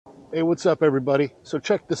Hey, what's up everybody? So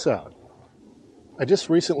check this out. I just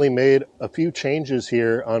recently made a few changes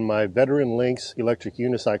here on my veteran Lynx electric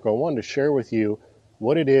unicycle. I wanted to share with you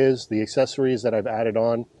what it is, the accessories that I've added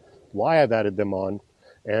on, why I've added them on,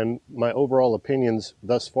 and my overall opinions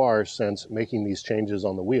thus far since making these changes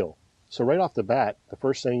on the wheel. So right off the bat, the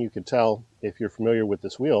first thing you can tell if you're familiar with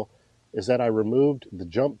this wheel is that I removed the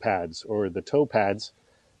jump pads or the toe pads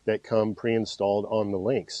that come pre-installed on the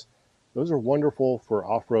Lynx. Those are wonderful for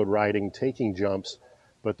off-road riding, taking jumps,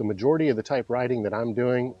 but the majority of the type riding that I'm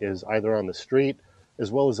doing is either on the street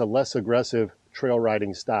as well as a less aggressive trail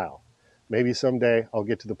riding style. Maybe someday I'll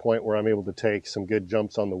get to the point where I'm able to take some good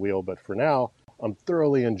jumps on the wheel, but for now, I'm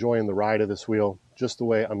thoroughly enjoying the ride of this wheel just the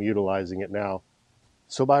way I'm utilizing it now.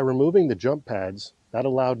 So by removing the jump pads, that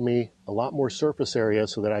allowed me a lot more surface area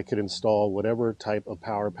so that I could install whatever type of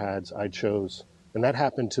power pads I chose. And that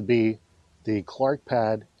happened to be the Clark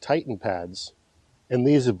Pad Titan pads. And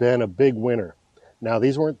these have been a big winner. Now,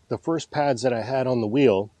 these weren't the first pads that I had on the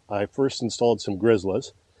wheel. I first installed some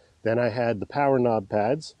Grizzlies. Then I had the power knob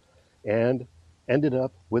pads and ended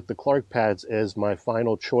up with the Clark pads as my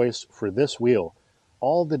final choice for this wheel.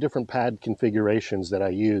 All the different pad configurations that I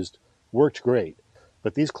used worked great.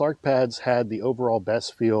 But these Clark pads had the overall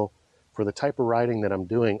best feel for the type of riding that I'm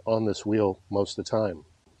doing on this wheel most of the time.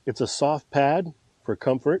 It's a soft pad for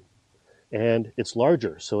comfort, and it's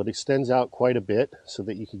larger, so it extends out quite a bit so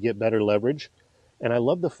that you can get better leverage. And I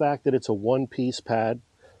love the fact that it's a one-piece pad.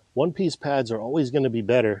 One-piece pads are always going to be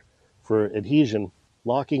better for adhesion,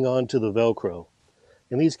 locking onto the Velcro.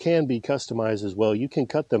 And these can be customized as well. You can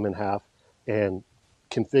cut them in half and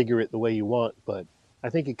configure it the way you want, but I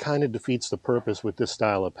think it kind of defeats the purpose with this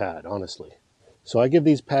style of pad, honestly. So I give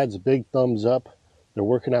these pads a big thumbs up. They're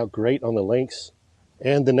working out great on the Lynx.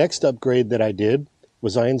 And the next upgrade that I did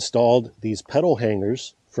was I installed these pedal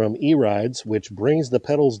hangers from E-Rides, which brings the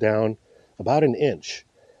pedals down about an inch.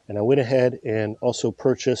 And I went ahead and also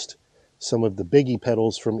purchased some of the Biggie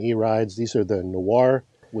pedals from E-Rides. These are the Noir,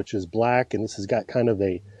 which is black, and this has got kind of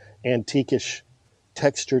a antiquish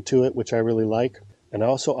texture to it, which I really like. And I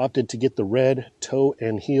also opted to get the red toe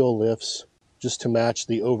and heel lifts just to match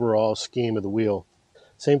the overall scheme of the wheel.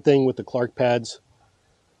 Same thing with the Clark pads.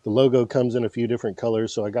 The logo comes in a few different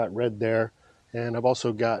colors, so I got red there. And I've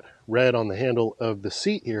also got red on the handle of the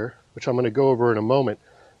seat here, which I'm going to go over in a moment.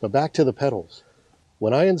 But back to the pedals.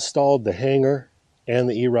 When I installed the hanger and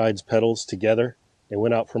the E-Rides pedals together and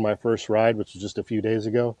went out for my first ride, which was just a few days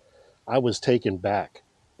ago, I was taken back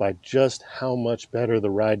by just how much better the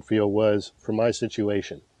ride feel was for my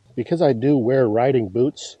situation. Because I do wear riding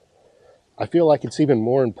boots, I feel like it's even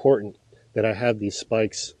more important that I have these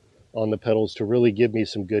spikes on the pedals to really give me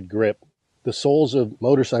some good grip. The soles of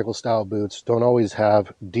motorcycle style boots don't always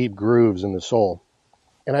have deep grooves in the sole.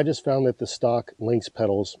 And I just found that the stock Lynx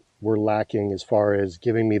pedals were lacking as far as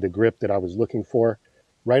giving me the grip that I was looking for.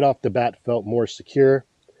 Right off the bat, felt more secure.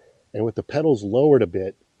 And with the pedals lowered a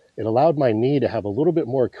bit, it allowed my knee to have a little bit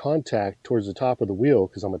more contact towards the top of the wheel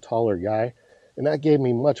because I'm a taller guy. And that gave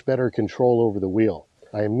me much better control over the wheel.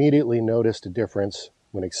 I immediately noticed a difference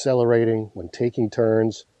when accelerating, when taking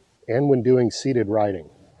turns, and when doing seated riding.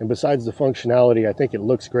 And besides the functionality, I think it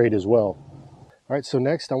looks great as well. All right, so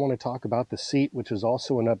next I want to talk about the seat, which is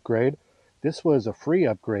also an upgrade. This was a free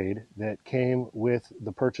upgrade that came with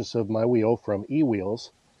the purchase of my wheel from eWheels.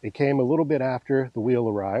 It came a little bit after the wheel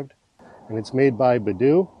arrived, and it's made by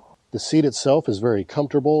Badoo. The seat itself is very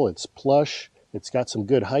comfortable. It's plush. It's got some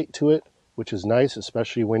good height to it, which is nice,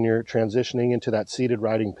 especially when you're transitioning into that seated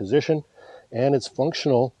riding position. And it's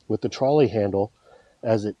functional with the trolley handle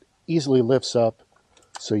as it easily lifts up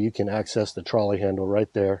so you can access the trolley handle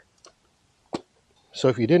right there. So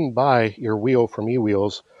if you didn't buy your wheel from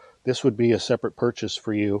eWheels, this would be a separate purchase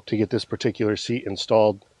for you to get this particular seat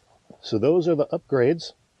installed. So those are the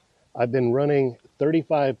upgrades. I've been running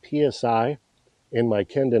 35 PSI in my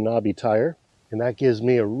Kenda knobby tire, and that gives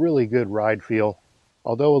me a really good ride feel.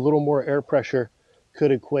 Although a little more air pressure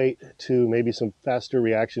could equate to maybe some faster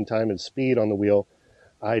reaction time and speed on the wheel,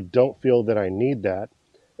 I don't feel that I need that.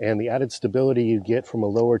 And the added stability you get from a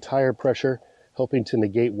lower tire pressure, helping to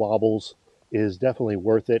negate wobbles, is definitely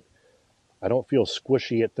worth it. I don't feel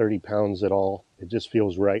squishy at 30 pounds at all. It just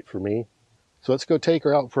feels right for me. So let's go take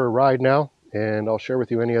her out for a ride now, and I'll share with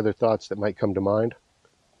you any other thoughts that might come to mind.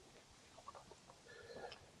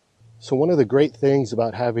 So one of the great things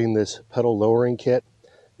about having this pedal lowering kit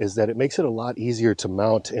is that it makes it a lot easier to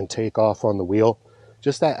mount and take off on the wheel.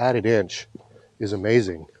 Just that added inch is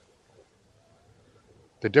amazing.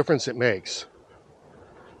 The difference it makes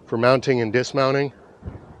for mounting and dismounting.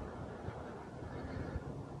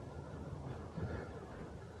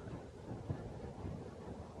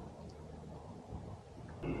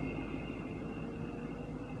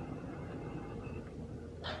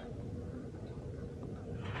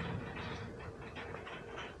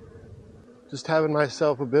 Just having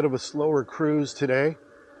myself a bit of a slower cruise today.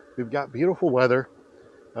 We've got beautiful weather.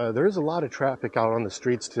 There is a lot of traffic out on the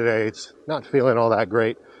streets today. It's not feeling all that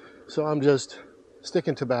great. So I'm just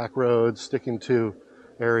sticking to back roads, sticking to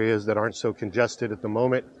areas that aren't so congested at the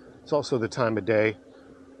moment. It's also the time of day.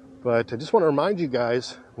 But I just want to remind you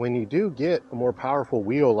guys, when you do get a more powerful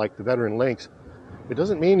wheel like the Veteran Lynx, it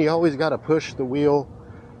doesn't mean you always got to push the wheel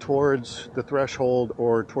towards the threshold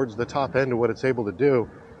or towards the top end of what it's able to do.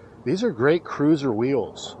 These are great cruiser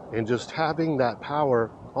wheels, and just having that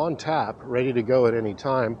power on tap, ready to go at any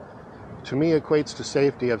time, to me equates to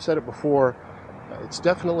safety. I've said it before, it's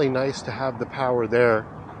definitely nice to have the power there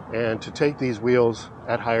and to take these wheels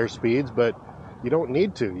at higher speeds, but you don't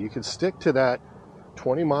need to. You can stick to that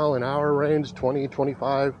 20-mile-an-hour range, 20,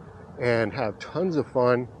 25, and have tons of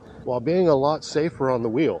fun while being a lot safer on the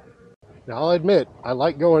wheel. Now, I'll admit, I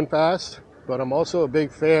like going fast, but I'm also a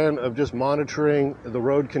big fan of just monitoring the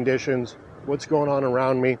road conditions, what's going on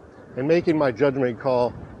around me, and making my judgment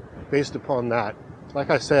call based upon that. Like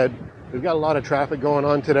I said, we've got a lot of traffic going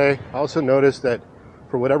on today. I also noticed that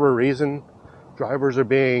for whatever reason, drivers are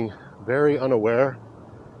being very unaware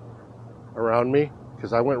around me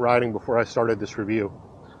because I went riding before I started this review.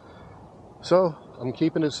 So I'm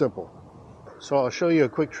keeping it simple. So I'll show you a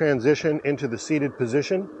quick transition into the seated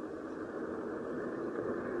position.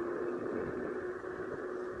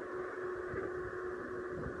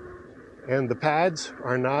 And the pads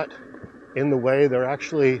are not in the way. They're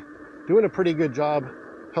actually doing a pretty good job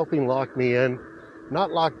helping lock me in.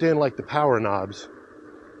 Not locked in like the power knobs,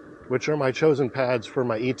 which are my chosen pads for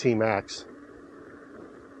my ET Max.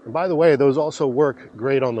 And by the way, those also work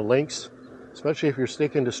great on the Lynx, especially if you're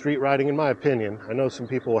sticking to street riding, in my opinion. I know some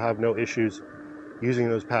people will have no issues using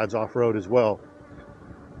those pads off-road as well.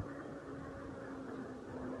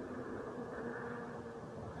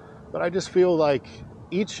 But I just feel like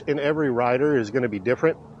each and every rider is going to be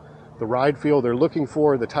different. The ride feel they're looking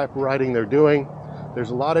for, the type of riding they're doing. There's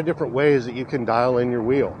a lot of different ways that you can dial in your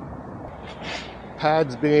wheel.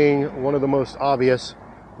 Pads being one of the most obvious,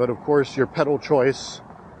 but of course your pedal choice.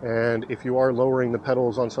 And if you are lowering the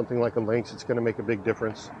pedals on something like a Lynx, it's going to make a big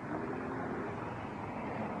difference.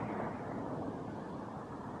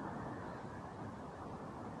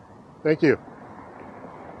 Thank you.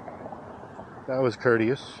 That was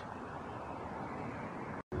courteous.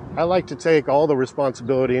 I like to take all the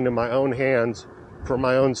responsibility into my own hands for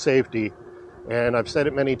my own safety. And I've said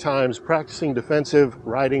it many times, practicing defensive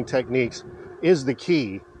riding techniques is the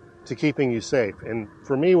key to keeping you safe. And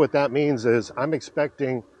for me, what that means is I'm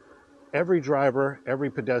expecting every driver,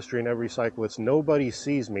 every pedestrian, every cyclist, nobody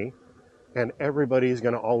sees me, and everybody's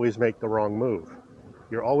going to always make the wrong move.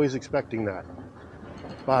 You're always expecting that.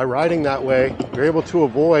 By riding that way, you're able to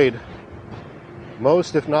avoid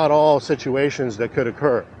most, if not all, situations that could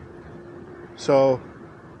occur. So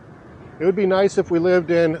it would be nice if we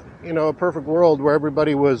lived in, a perfect world where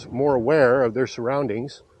everybody was more aware of their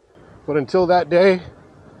surroundings. But until that day,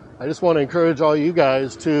 I just want to encourage all you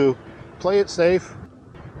guys to play it safe,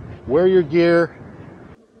 wear your gear,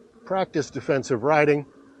 practice defensive riding,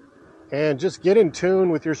 and just get in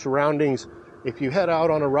tune with your surroundings. If you head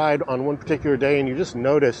out on a ride on one particular day and you just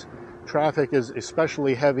notice traffic is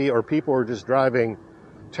especially heavy or people are just driving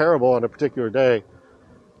terrible on a particular day,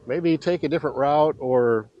 maybe take a different route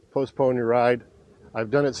or postpone your ride. I've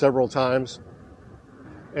done it several times.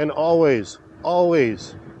 And always,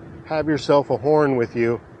 always have yourself a horn with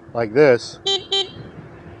you like this.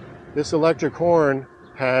 This electric horn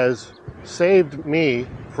has saved me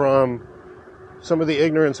from some of the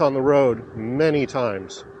ignorance on the road many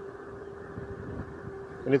times.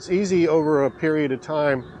 And it's easy over a period of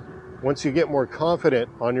time, once you get more confident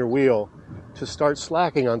on your wheel, to start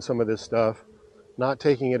slacking on some of this stuff, not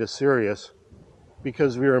taking it as serious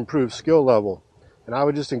because of your improved skill level. And I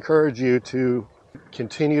would just encourage you to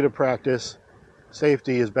continue to practice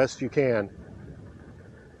safety as best you can.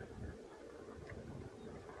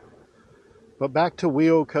 But back to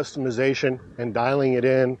wheel customization and dialing it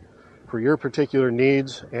in for your particular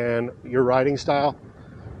needs and your riding style.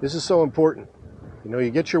 This is so important.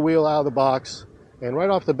 You get your wheel out of the box and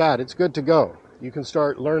right off the bat, it's good to go. You can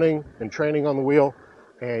start learning and training on the wheel,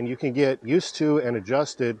 and you can get used to and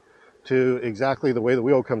adjusted to exactly the way the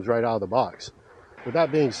wheel comes right out of the box. With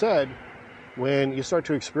that being said, when you start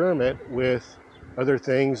to experiment with other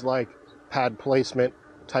things like pad placement,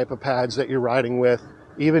 type of pads that you're riding with,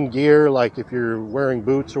 even gear, like if you're wearing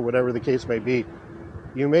boots or whatever the case may be,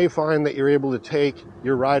 you may find that you're able to take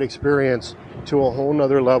your ride experience to a whole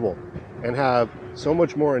nother level and have so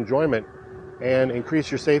much more enjoyment and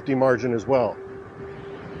increase your safety margin as well.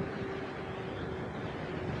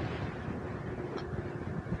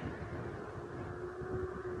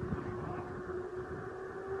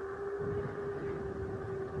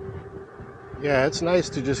 Yeah, it's nice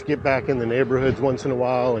to just get back in the neighborhoods once in a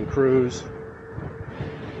while and cruise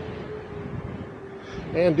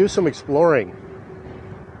and do some exploring.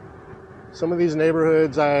 Some of these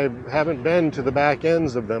neighborhoods, I haven't been to the back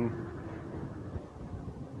ends of them.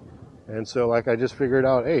 And so like I just figured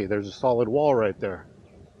out, hey, there's a solid wall right there.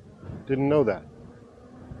 Didn't know that.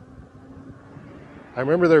 I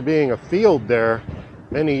remember there being a field there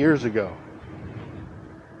many years ago.